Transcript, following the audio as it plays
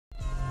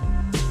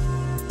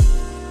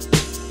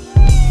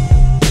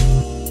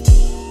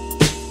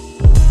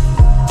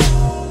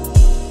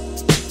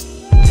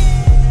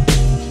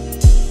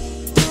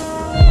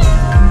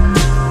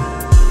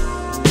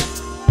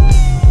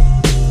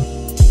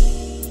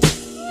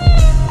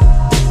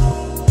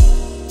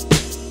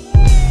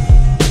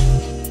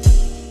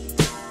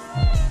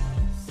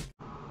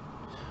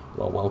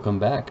Welcome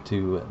back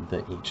to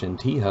the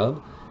HNT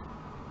Hub.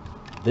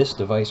 This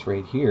device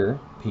right here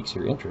piques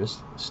your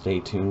interest. Stay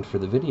tuned for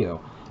the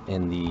video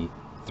and the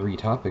 3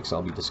 topics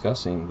I'll be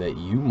discussing that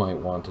you might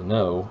want to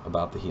know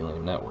about the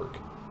Helium network.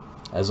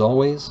 As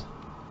always,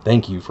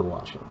 thank you for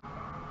watching.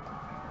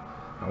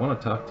 I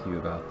want to talk to you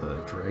about the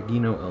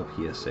Dragino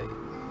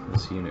LPS8,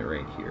 this unit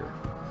right here.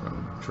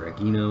 From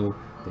Dragino,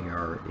 they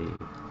are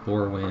a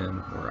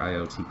LoRaWAN or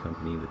IoT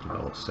company that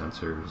develops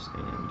sensors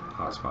and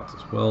hotspots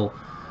as well.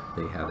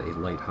 They have a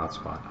light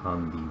hotspot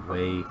on the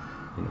way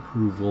in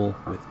approval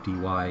with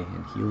DY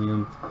and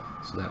Helium,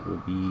 so that will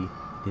be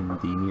in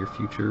the near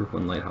future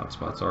when light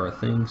hotspots are a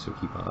thing, so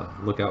keep a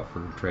lookout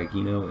for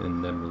Dragino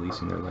and them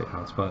releasing their light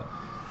hotspot.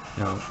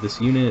 Now, this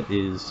unit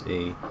is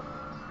a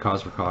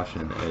cause for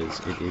caution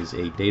as it is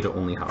a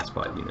data-only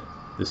hotspot unit.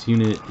 This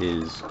unit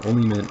is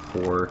only meant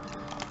for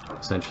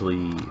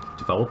essentially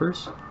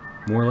developers,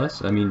 more or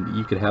less. I mean,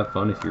 you could have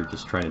fun if you're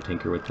just trying to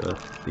tinker with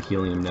the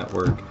Helium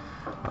network.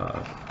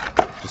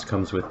 Just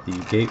comes with the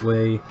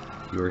gateway,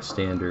 your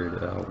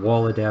standard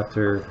wall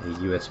adapter, a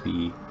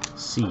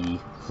USB-C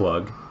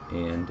plug,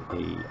 and a,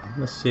 I'm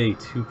going to say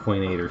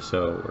 2.8 or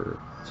so, or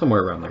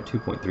somewhere around there,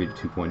 2.3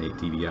 to 2.8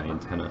 dBi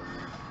antenna.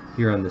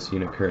 Here on this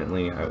unit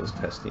currently, I was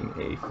testing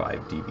a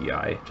 5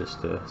 dBi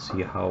just to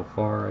see how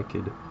far I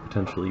could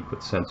potentially put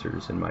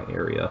sensors in my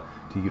area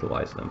to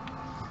utilize them.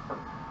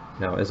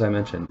 Now, as I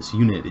mentioned, this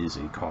unit is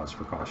a cause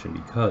for caution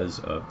because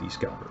of the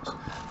scalpers.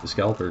 The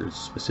scalpers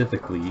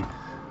specifically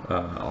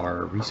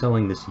are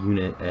reselling this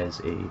unit as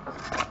a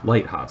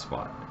light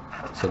hotspot.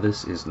 So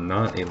this is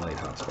not a light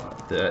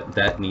hotspot.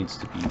 That needs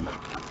to be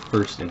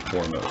first and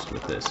foremost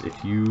with this.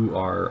 If you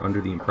are under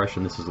the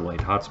impression this is a light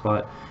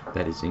hotspot,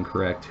 that is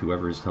incorrect.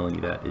 Whoever is telling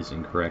you that is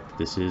incorrect.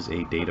 This is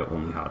a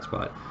data-only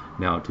hotspot.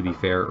 Now, to be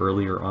fair,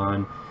 earlier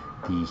on,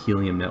 the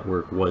Helium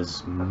network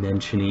was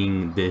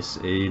mentioning this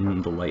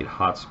in the light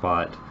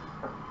hotspot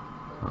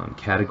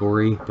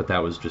category, but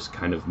that was just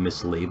kind of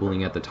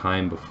mislabeling at the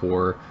time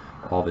before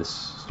all this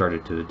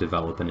started to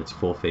develop in its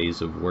full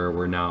phase of where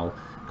we're now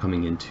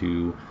coming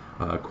into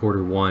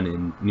quarter 1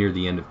 and near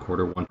the end of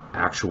quarter 1.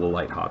 Actual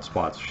light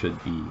hotspots should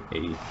be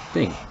a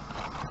thing.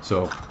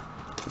 So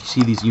if you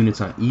see these units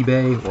on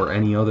eBay or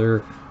any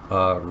other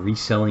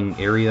reselling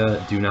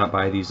area, do not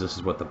buy these. This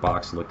is what the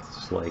box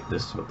looks like.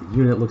 This is what the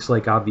unit looks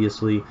like,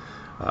 obviously.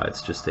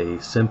 It's just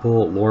a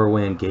simple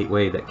LoRaWAN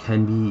gateway that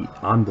can be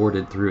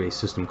onboarded through a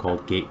system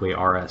called Gateway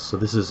RS. So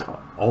this is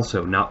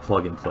also not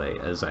plug and play.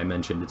 As I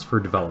mentioned, it's for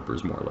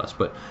developers more or less,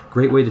 but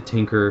great way to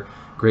tinker,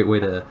 great way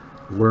to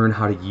learn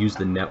how to use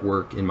the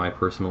network, in my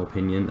personal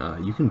opinion.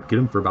 You can get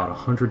them for about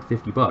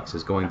 150 bucks,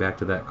 as going back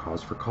to that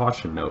cause for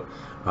caution note.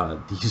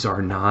 These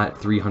are not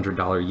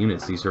 $300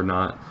 units. These are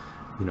not,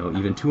 you know,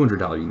 even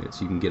 $200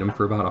 units. You can get them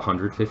for about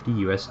 150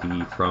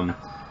 USD from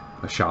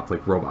a shop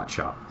like Robot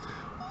Shop.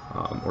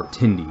 Or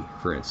Tindy,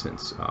 for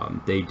instance.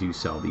 They do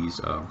sell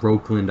these.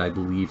 Rokeland, I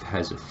believe,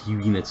 has a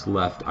few units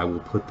left. I will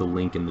put the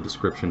link in the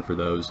description for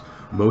those.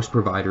 Most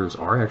providers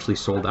are actually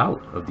sold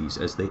out of these,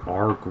 as they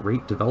are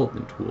great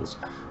development tools.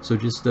 So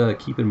just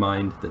keep in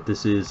mind that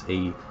this is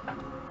a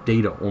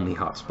data-only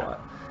hotspot.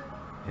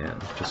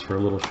 And just for a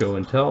little show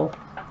and tell,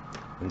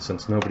 and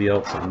since nobody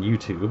else on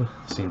YouTube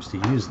seems to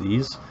use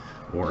these,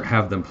 or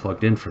have them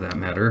plugged in for that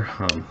matter,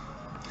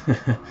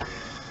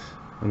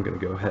 I'm going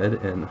to go ahead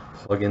and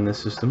plug in this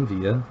system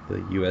via the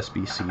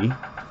USB-C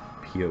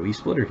PoE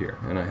splitter here,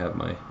 and I have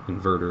my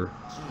inverter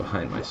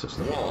behind my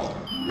system.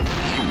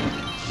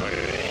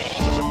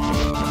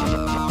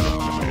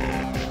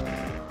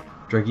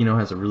 Dragino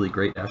has a really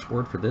great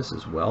dashboard for this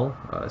as well.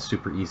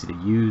 Super easy to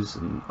use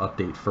and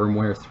update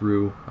firmware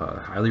through.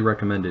 Highly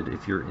recommended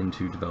if you're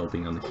into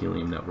developing on the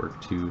Helium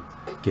network to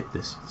get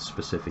this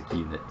specific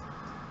unit.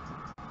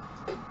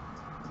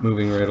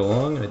 Moving right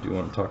along, I do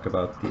want to talk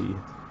about the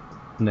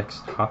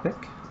next topic,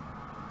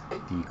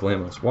 the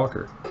GLAMOS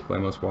Walker.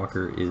 GLAMOS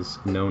Walker is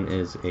known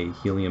as a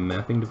Helium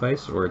mapping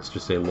device, or it's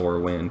just a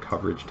LoRaWAN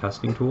coverage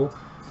testing tool.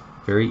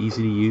 Very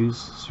easy to use,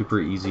 super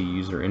easy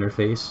user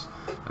interface.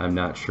 I'm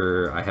not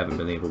sure, I haven't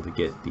been able to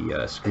get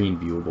the screen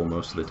viewable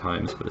most of the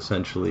times, but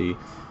essentially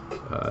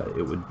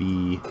it would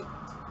be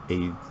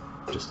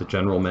just a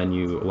general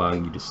menu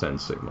allowing you to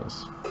send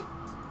signals.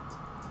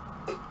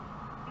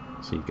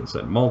 So you can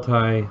send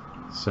multi,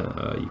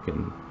 you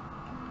can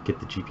get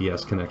the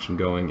GPS connection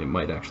going. It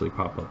might actually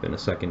pop up in a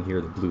second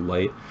here, the blue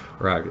light,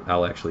 or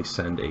I'll actually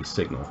send a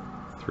signal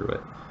through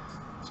it.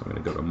 So I'm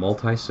going to go to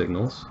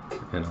multi-signals,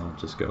 and I'll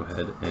just go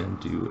ahead and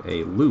do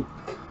a loop,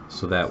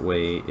 so that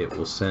way it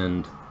will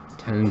send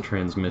 10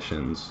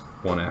 transmissions,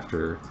 one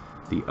after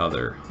the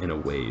other, in a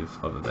wave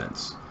of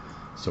events.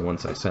 So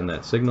once I send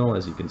that signal,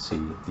 as you can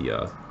see,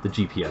 the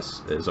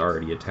GPS is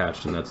already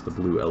attached, and that's the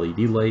blue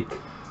LED light.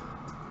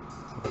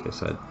 Like I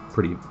said,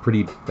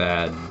 pretty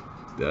bad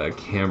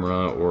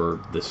camera, or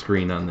the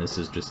screen on this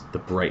is just the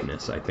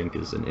brightness, I think,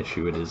 is an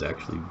issue. It is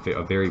actually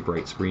a very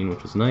bright screen,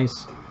 which is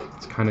nice.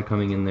 It's kind of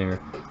coming in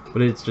there,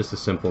 but it's just a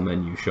simple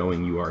menu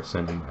showing you are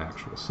sending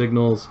actual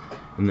signals,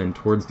 and then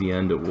towards the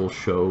end it will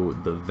show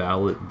the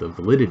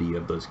validity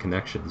of those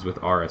connections with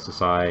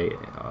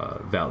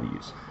RSSI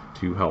values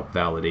to help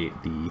validate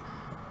the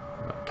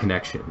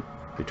connection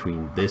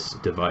between this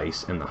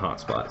device and the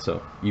hotspot.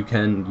 So you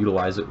can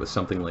utilize it with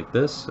something like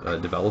this, a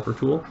developer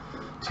tool,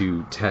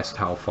 to test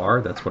how far.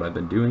 That's what I've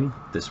been doing.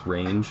 This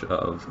range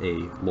of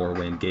a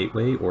LoRaWAN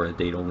gateway or a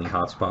data-only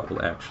hotspot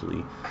will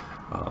actually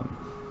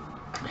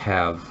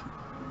have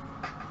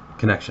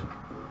connection.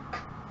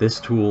 This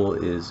tool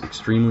is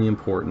extremely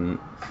important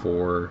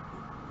for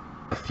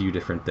a few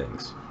different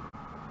things.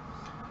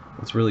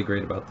 What's really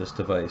great about this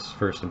device,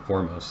 first and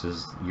foremost,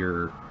 is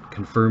you're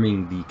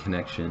confirming the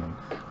connection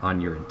on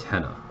your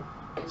antenna.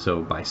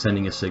 So by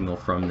sending a signal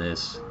from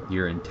this,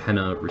 your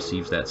antenna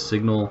receives that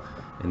signal,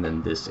 and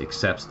then this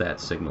accepts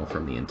that signal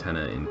from the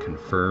antenna and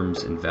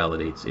confirms and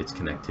validates its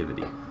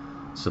connectivity.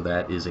 So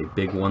that is a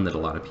big one that a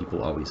lot of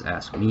people always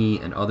ask me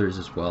and others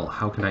as well.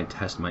 How can I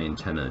test my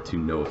antenna to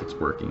know if it's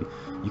working?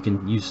 You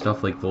can use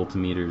stuff like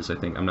voltmeters. I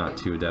think I'm not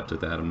too adept at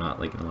that. I'm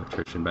not like an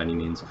electrician by any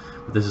means,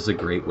 but this is a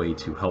great way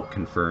to help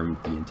confirm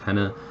the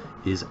antenna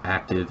is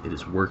active, it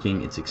is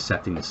working, it's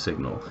accepting the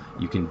signal.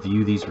 You can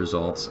view these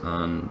results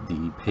on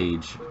the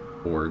page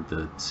or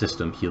the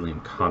system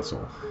Helium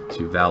console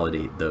to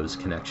validate those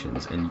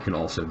connections, and you can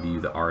also view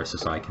the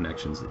RSSI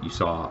connections that you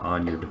saw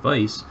on your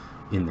device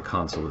in the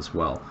console as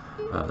well.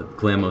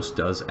 GLAMOS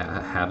does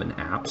have an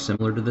app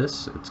similar to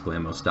this. It's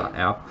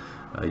glamos.app.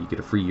 You get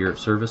a free year of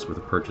service with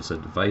a purchase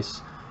of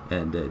device,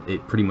 and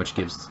it pretty much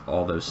gives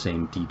all those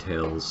same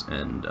details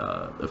and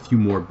a few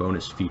more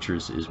bonus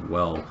features as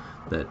well,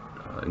 that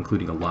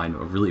including a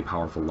really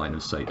powerful line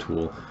of sight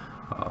tool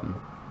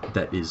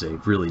that is a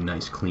really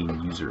nice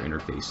clean user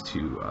interface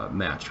to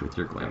match with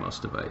your GLAMOS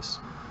device.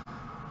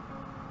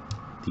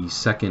 The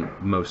second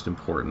most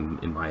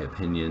important, in my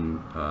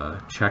opinion,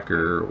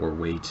 checker or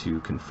way to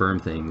confirm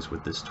things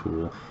with this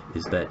tool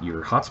is that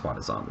your hotspot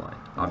is online.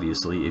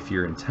 Obviously, if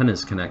your antenna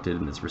is connected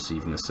and it's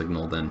receiving a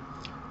signal, then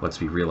let's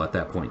be real, at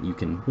that point you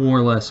can more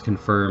or less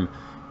confirm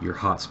your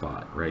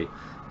hotspot, right,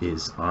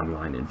 is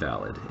online and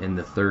valid. And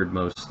the third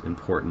most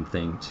important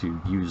thing to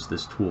use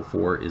this tool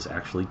for is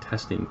actually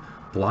testing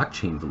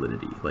blockchain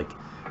validity. Like,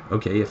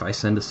 okay, if I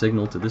send a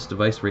signal to this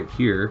device right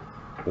here,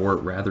 or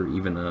rather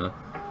even a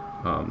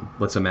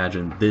let's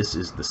imagine this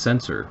is the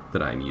sensor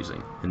that I'm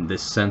using, and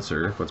this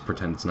sensor, let's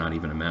pretend it's not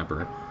even a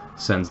mapper,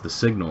 sends the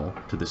signal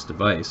to this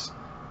device,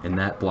 and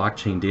that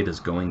blockchain data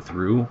is going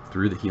through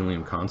the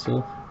Helium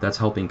console. That's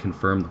helping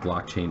confirm the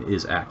blockchain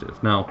is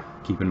active. Now,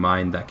 keep in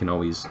mind that can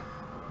always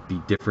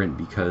be different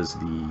because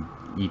the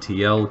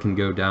ETL can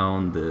go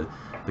down, the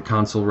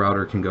console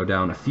router can go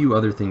down, a few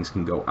other things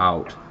can go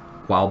out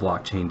while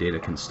blockchain data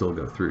can still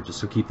go through. Just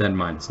so keep that in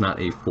mind. It's not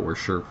a for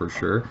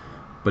sure,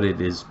 but it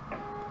is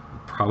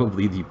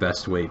probably the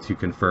best way to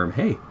confirm,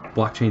 hey,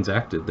 blockchain's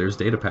active, there's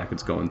data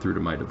packets going through to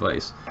my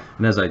device.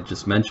 And as I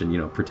just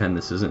mentioned, pretend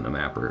this isn't a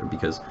mapper,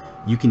 because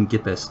you can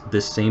get this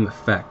same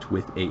effect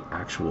with a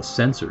actual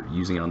sensor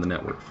using it on the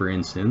network. For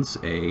instance,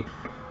 a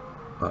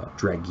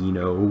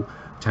Dragino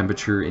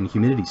temperature and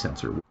humidity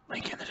sensor,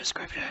 link in the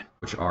description,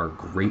 which are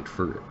great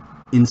for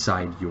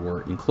inside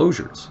your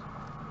enclosures,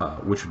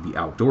 which would be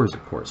outdoors,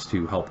 of course,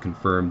 to help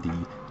confirm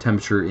the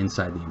temperature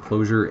inside the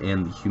enclosure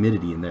and the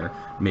humidity in there,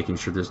 making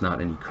sure there's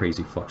not any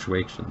crazy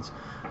fluctuations.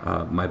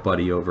 My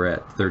buddy over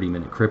at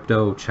 30-Minute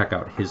Crypto, check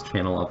out his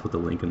channel, I'll put the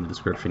link in the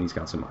description. He's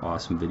got some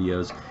awesome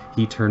videos.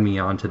 He turned me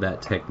on to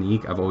that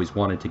technique. I've always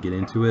wanted to get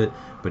into it,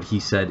 but he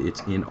said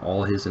it's in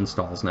all his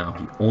installs now.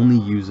 He only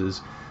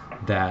uses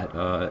that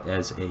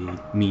as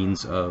a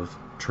means of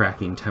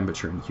tracking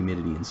temperature and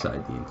humidity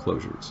inside the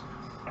enclosures.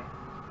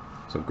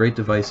 So great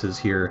devices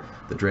here,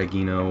 the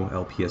Dragino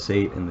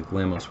LPS8 and the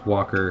GLAMOS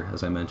Walker.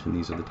 As I mentioned,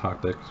 these are the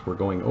topics we're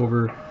going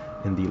over.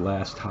 And the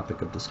last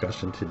topic of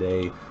discussion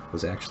today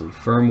was actually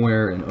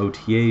firmware and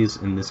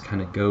OTAs, and this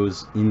kind of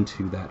goes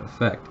into that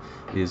effect,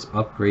 is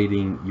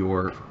upgrading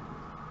your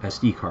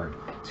SD card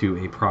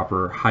to a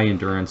proper high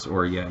endurance,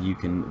 or yeah, you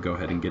can go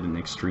ahead and get an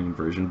extreme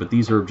version, but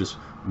these are just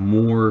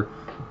more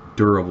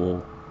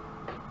durable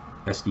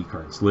SD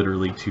cards,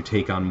 literally to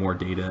take on more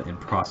data and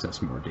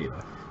process more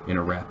data in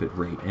a rapid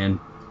rate and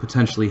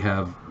potentially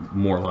have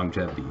more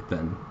longevity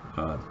than,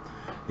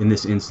 in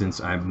this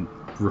instance, I'm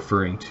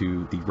referring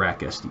to the rack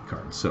SD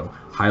card. So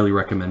highly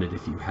recommended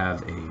if you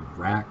have a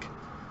rack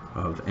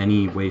of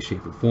any way,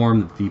 shape, or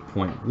form,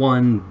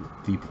 V.1,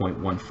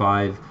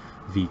 V.15,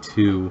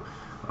 V2,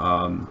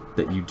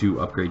 that you do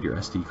upgrade your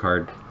SD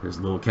card. There's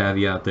a little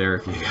caveat there.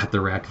 If you got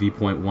the rack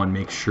V.1,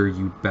 make sure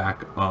you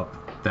back up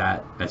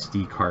that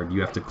SD card. You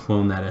have to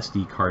clone that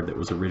SD card that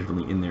was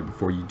originally in there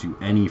before you do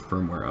any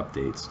firmware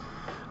updates.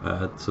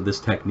 So this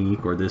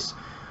technique, or this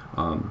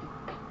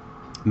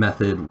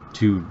method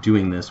to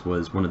doing this,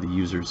 was one of the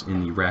users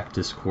in the rack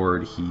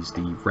Discord. He's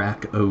the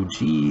rack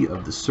OG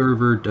of the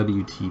server,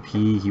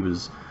 WTP. He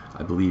was,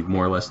 I believe,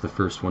 more or less the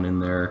first one in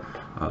there.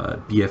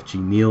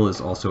 BFG Neil is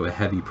also a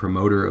heavy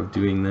promoter of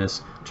doing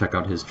this. Check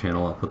out his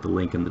channel, I'll put the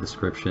link in the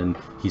description.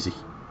 He's a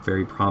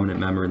very prominent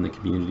member in the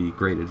community.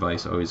 Great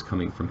advice always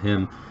coming from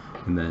him.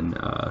 And then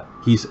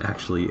he's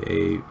actually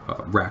a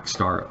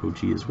Rackstar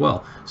OG as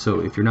well. So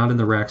if you're not in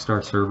the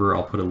Rackstar server,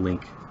 I'll put a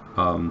link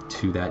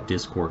to that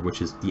Discord,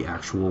 which is the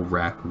actual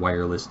Rack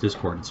wireless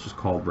Discord. It's just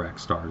called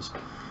Rackstars.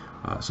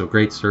 So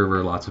great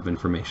server, lots of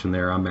information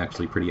there. I'm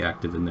actually pretty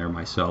active in there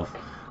myself.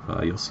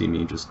 You'll see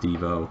me just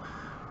Devo.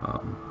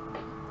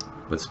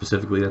 But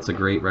specifically, that's a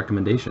great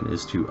recommendation,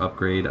 is to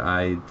upgrade.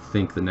 I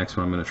think the next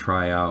one I'm going to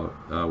try out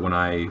when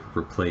I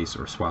replace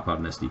or swap out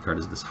an SD card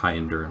is this high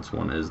endurance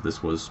one, as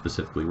this was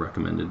specifically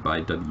recommended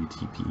by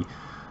WTP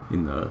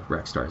in the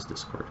Rackstars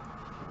Discord.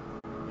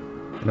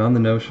 And on the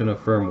notion of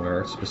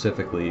firmware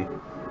specifically,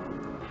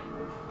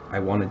 I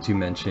wanted to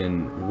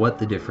mention what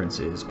the difference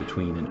is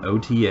between an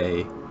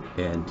OTA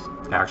and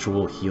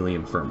actual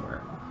Helium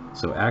firmware.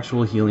 So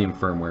actual Helium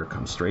firmware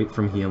comes straight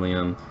from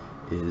Helium,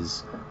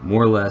 is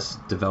more or less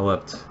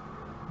developed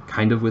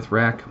kind of with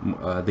Rack.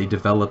 They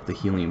developed the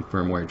Helium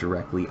firmware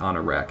directly on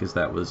a Rack, as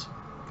that was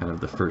kind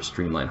of the first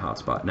streamlined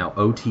hotspot. Now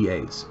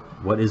OTAs,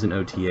 what is an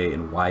OTA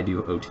and why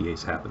do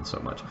OTAs happen so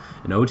much?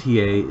 An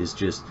OTA is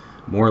just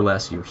more or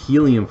less your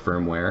Helium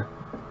firmware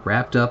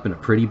wrapped up in a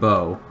pretty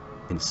bow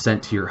and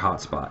sent to your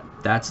hotspot.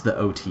 That's the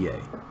OTA.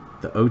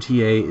 The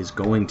OTA is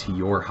going to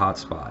your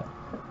hotspot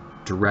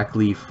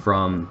directly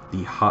from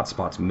the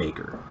hotspot's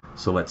maker.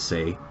 So let's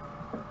say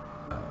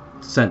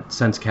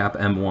SenseCap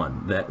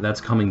M1,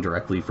 that's coming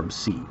directly from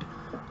Seed,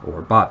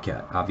 or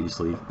Bobcat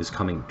obviously is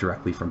coming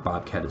directly from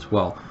Bobcat as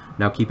well.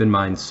 Now keep in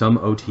mind, some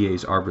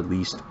OTAs are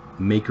released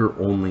maker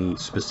only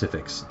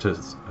specifics to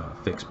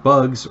fix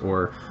bugs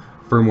or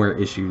firmware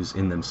issues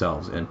in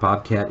themselves, and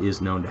Bobcat is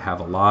known to have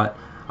a lot.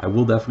 I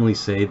will definitely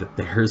say that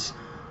theirs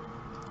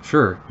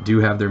do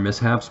have their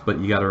mishaps, but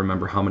you got to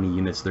remember how many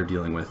units they're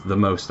dealing with. The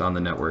most on the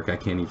network,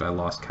 I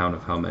lost count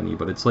of how many,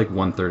 but it's like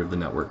 1/3 of the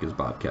network is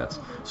Bobcats.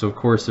 So of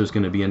course there's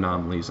going to be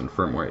anomalies and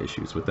firmware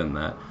issues within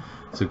that.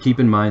 So keep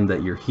in mind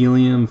that your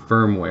Helium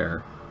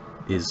firmware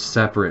is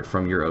separate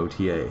from your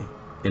OTA,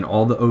 and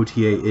all the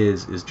OTA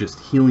is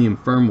just Helium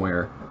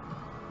firmware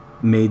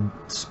made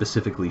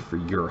specifically for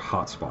your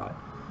hotspot.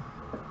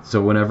 So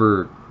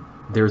whenever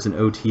there's an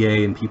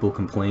OTA and people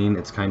complain,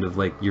 it's kind of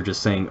like you're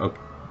just saying, okay,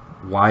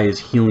 why is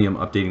Helium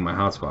updating my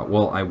hotspot?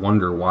 Well, I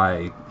wonder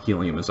why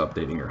Helium is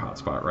updating your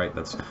hotspot, right?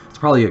 It's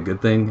probably a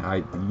good thing.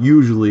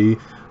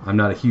 I'm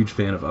not a huge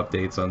fan of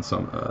updates on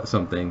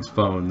some things,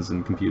 phones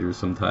and computers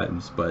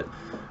sometimes, but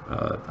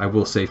I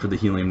will say for the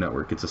Helium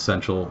network, it's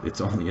essential.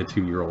 It's only a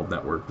 2-year-old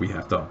network. We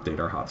have to update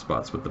our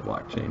hotspots with the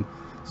blockchain.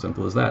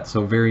 Simple as that.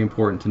 So very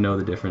important to know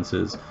the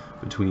differences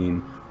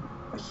between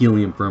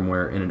Helium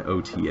firmware and an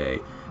OTA,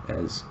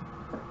 as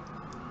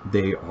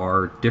they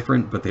are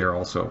different, but they are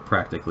also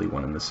practically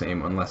one and the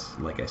same, unless,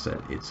 like I said,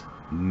 it's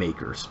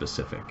maker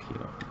specific,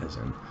 as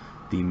in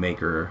the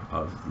maker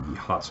of the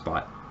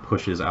hotspot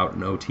pushes out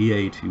an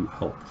OTA to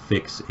help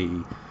fix a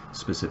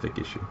specific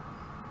issue.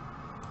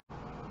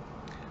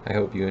 I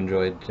hope you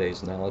enjoyed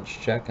today's knowledge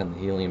check on the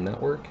Helium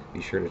network.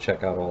 Be sure to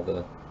check out all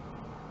the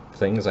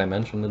things I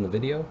mentioned in the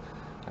video.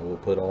 I will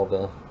put all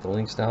the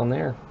links down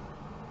there.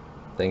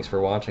 Thanks for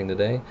watching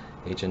today.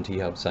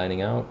 HNT Hub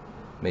signing out.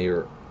 May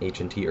your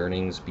HNT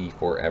earnings be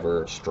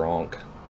forever strong.